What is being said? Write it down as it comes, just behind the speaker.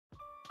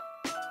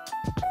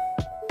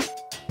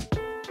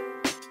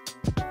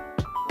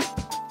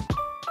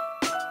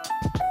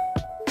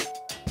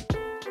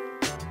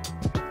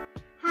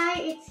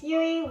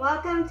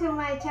welcome to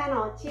my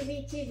channel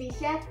Chibi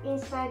Chef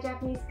Inspired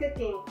Japanese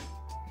Cooking.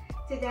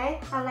 Today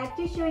I'd like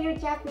to show you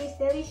Japanese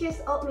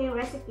delicious oatmeal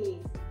recipes.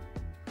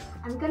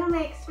 I'm gonna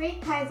make 3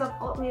 kinds of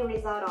oatmeal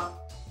risotto.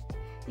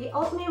 The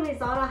oatmeal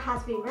risotto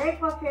has been very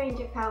popular in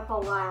Japan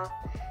for a while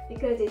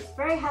because it's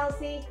very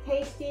healthy,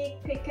 tasty,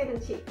 quick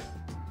and cheap.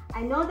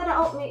 I know that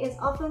oatmeal is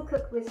often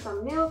cooked with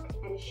some milk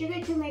and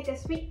sugar to make a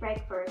sweet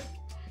breakfast.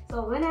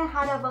 So when I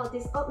heard about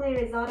this oatmeal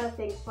risotto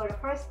thing for the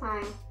first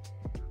time,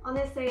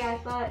 honestly I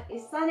thought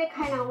it sounded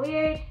kind of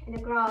weird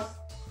and gross.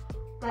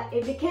 But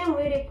it became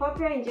really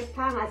popular in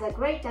Japan as a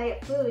great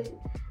diet food,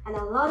 and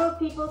a lot of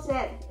people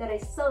said that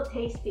it's so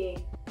tasty.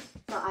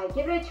 So I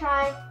give it a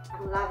try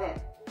and love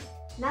it.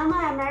 Now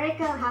my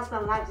American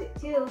husband loves it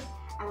too,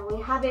 and we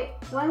have it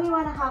when we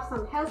want to have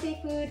some healthy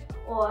food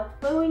or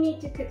when we need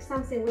to cook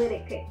something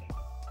really quick.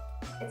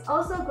 It's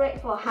also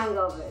great for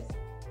hangovers.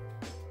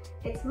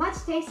 It's much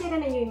tastier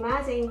than you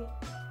imagine,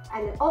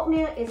 and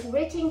oatmeal is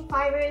rich in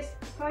fibers,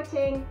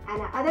 protein,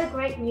 and other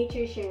great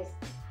nutrition.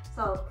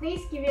 So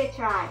please give it a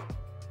try.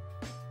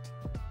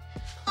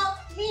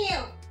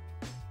 Oatmeal!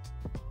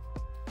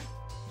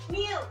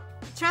 Meal!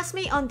 Trust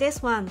me on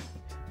this one.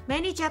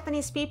 Many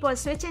Japanese people are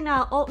switching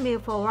out oatmeal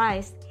for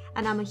rice,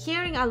 and I'm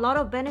hearing a lot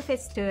of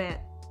benefits to it.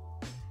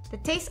 The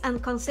taste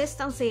and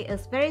consistency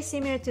is very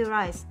similar to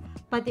rice,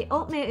 but the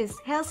oatmeal is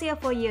healthier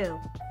for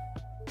you.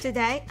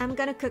 Today, I'm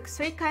gonna cook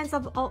 3 kinds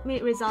of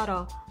oatmeal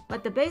risotto,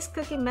 but the base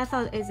cooking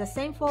method is the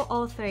same for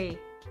all 3.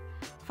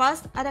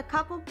 First, add a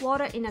cup of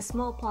water in a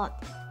small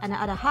pot, and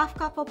add a half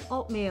cup of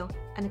oatmeal,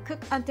 and cook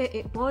until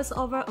it boils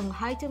over on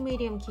high to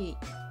medium heat.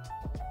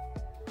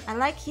 I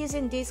like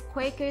using these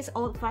Quaker's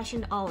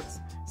old-fashioned oats,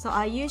 so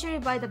I usually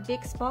buy the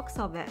big box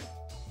of it.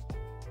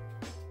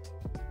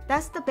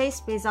 That's the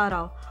base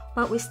risotto,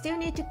 but we still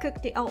need to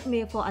cook the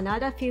oatmeal for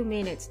another few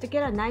minutes to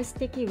get a nice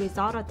sticky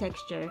risotto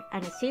texture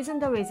and season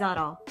the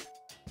risotto.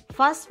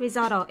 First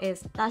risotto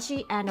is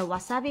Dashi and a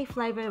Wasabi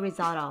flavored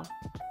risotto.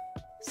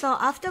 So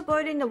after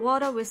boiling the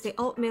water with the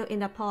oatmeal in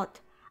the pot,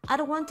 add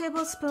 1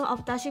 tablespoon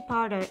of Dashi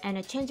powder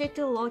and change it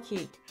to low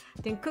heat,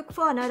 then cook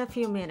for another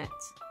few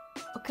minutes.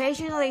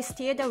 Occasionally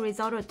stir the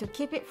risotto to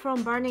keep it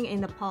from burning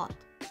in the pot.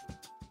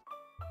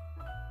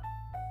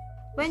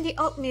 When the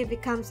oatmeal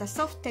becomes a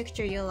soft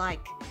texture you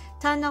like,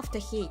 turn off the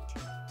heat.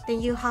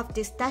 Then you have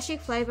this dashi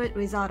flavored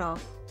risotto,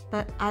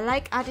 but I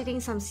like adding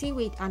some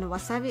seaweed and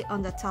wasabi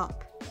on the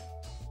top.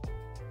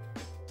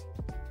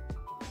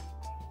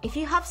 If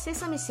you have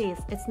sesame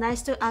seeds, it's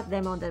nice to add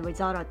them on the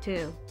risotto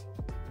too.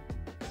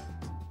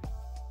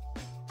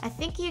 I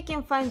think you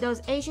can find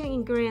those Asian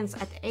ingredients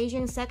at the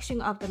Asian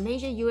section of the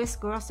major US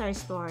grocery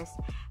stores,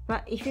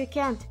 but if you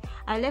can't,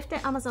 I left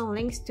the Amazon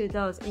links to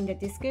those in the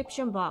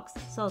description box,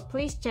 so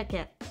please check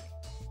it.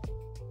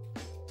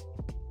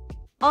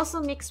 Also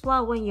mix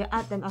well when you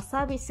add the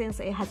wasabi since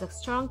it has a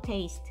strong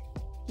taste.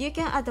 You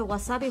can add the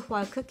wasabi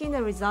while cooking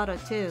the risotto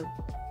too.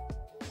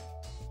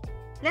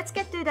 Let's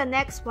get to the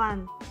next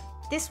one.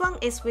 This one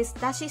is with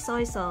dashi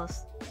soy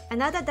sauce.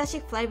 Another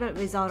dashi flavored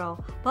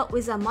risotto, but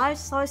with a mild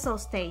soy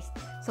sauce taste,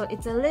 so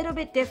it's a little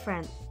bit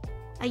different.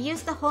 I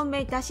used the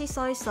homemade dashi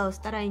soy sauce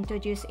that I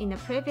introduced in the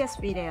previous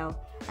video,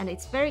 and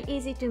it's very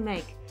easy to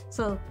make,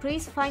 so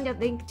please find a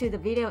link to the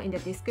video in the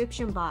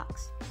description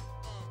box.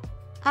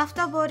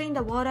 After boiling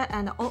the water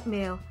and the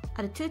oatmeal,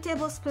 add 2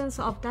 tablespoons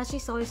of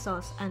dashi soy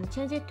sauce and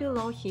change it to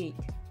low heat.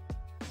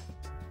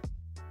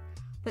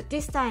 But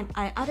this time,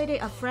 I added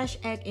a fresh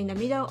egg in the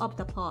middle of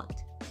the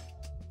pot.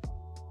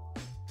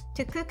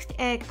 To cook the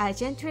egg, I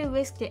gently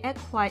whisk the egg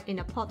white in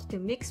a pot to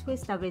mix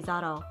with the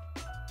risotto.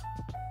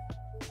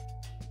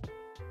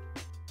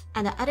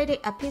 And I added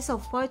a piece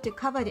of foil to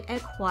cover the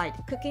egg white,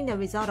 cooking the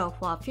risotto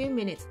for a few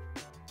minutes.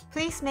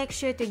 Please make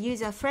sure to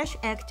use a fresh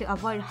egg to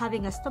avoid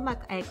having a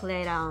stomachache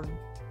later on.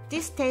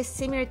 This tastes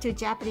similar to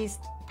Japanese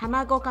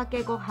tamago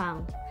kake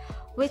gohan,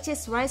 which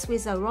is rice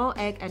with a raw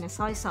egg and a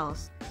soy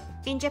sauce.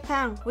 In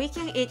Japan, we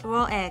can eat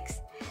raw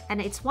eggs, and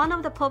it's one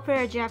of the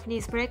popular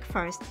Japanese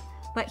breakfasts.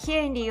 But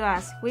here in the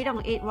US, we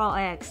don't eat raw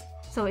eggs,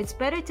 so it's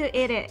better to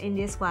eat it in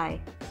this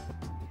way.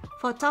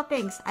 For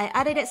toppings, I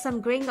added some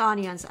green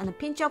onions and a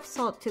pinch of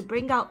salt to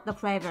bring out the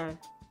flavor.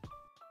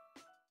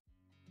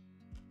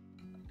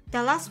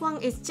 The last one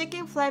is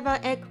chicken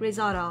flavored egg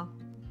risotto.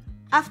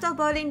 After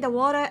boiling the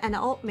water and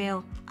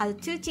oatmeal,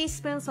 add 2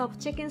 teaspoons of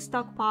chicken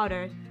stock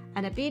powder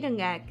and a beaten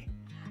egg,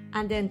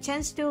 and then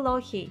change to low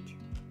heat.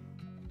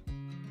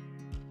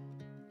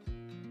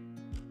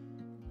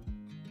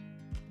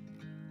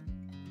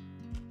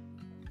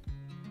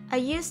 I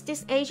used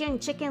this Asian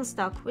chicken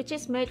stock, which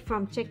is made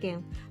from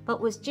chicken,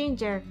 but with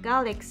ginger,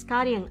 garlic,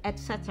 scallion,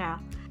 etc.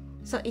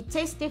 So it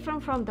tastes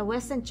different from the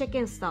Western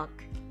chicken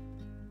stock.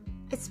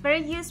 It's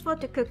very useful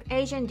to cook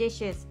Asian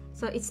dishes,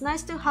 so it's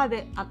nice to have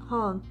it at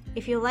home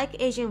if you like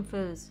Asian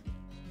foods.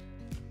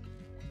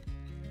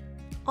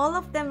 All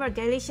of them are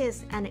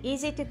delicious and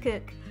easy to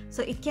cook,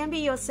 so it can be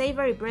your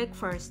savory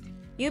breakfast.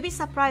 You'll be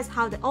surprised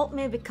how the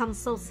oatmeal becomes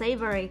so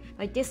savory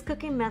by this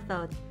cooking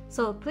method,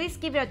 so please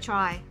give it a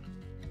try.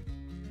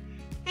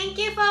 Thank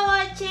you for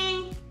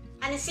watching,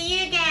 and see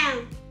you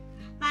again.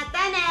 まま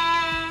た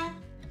ね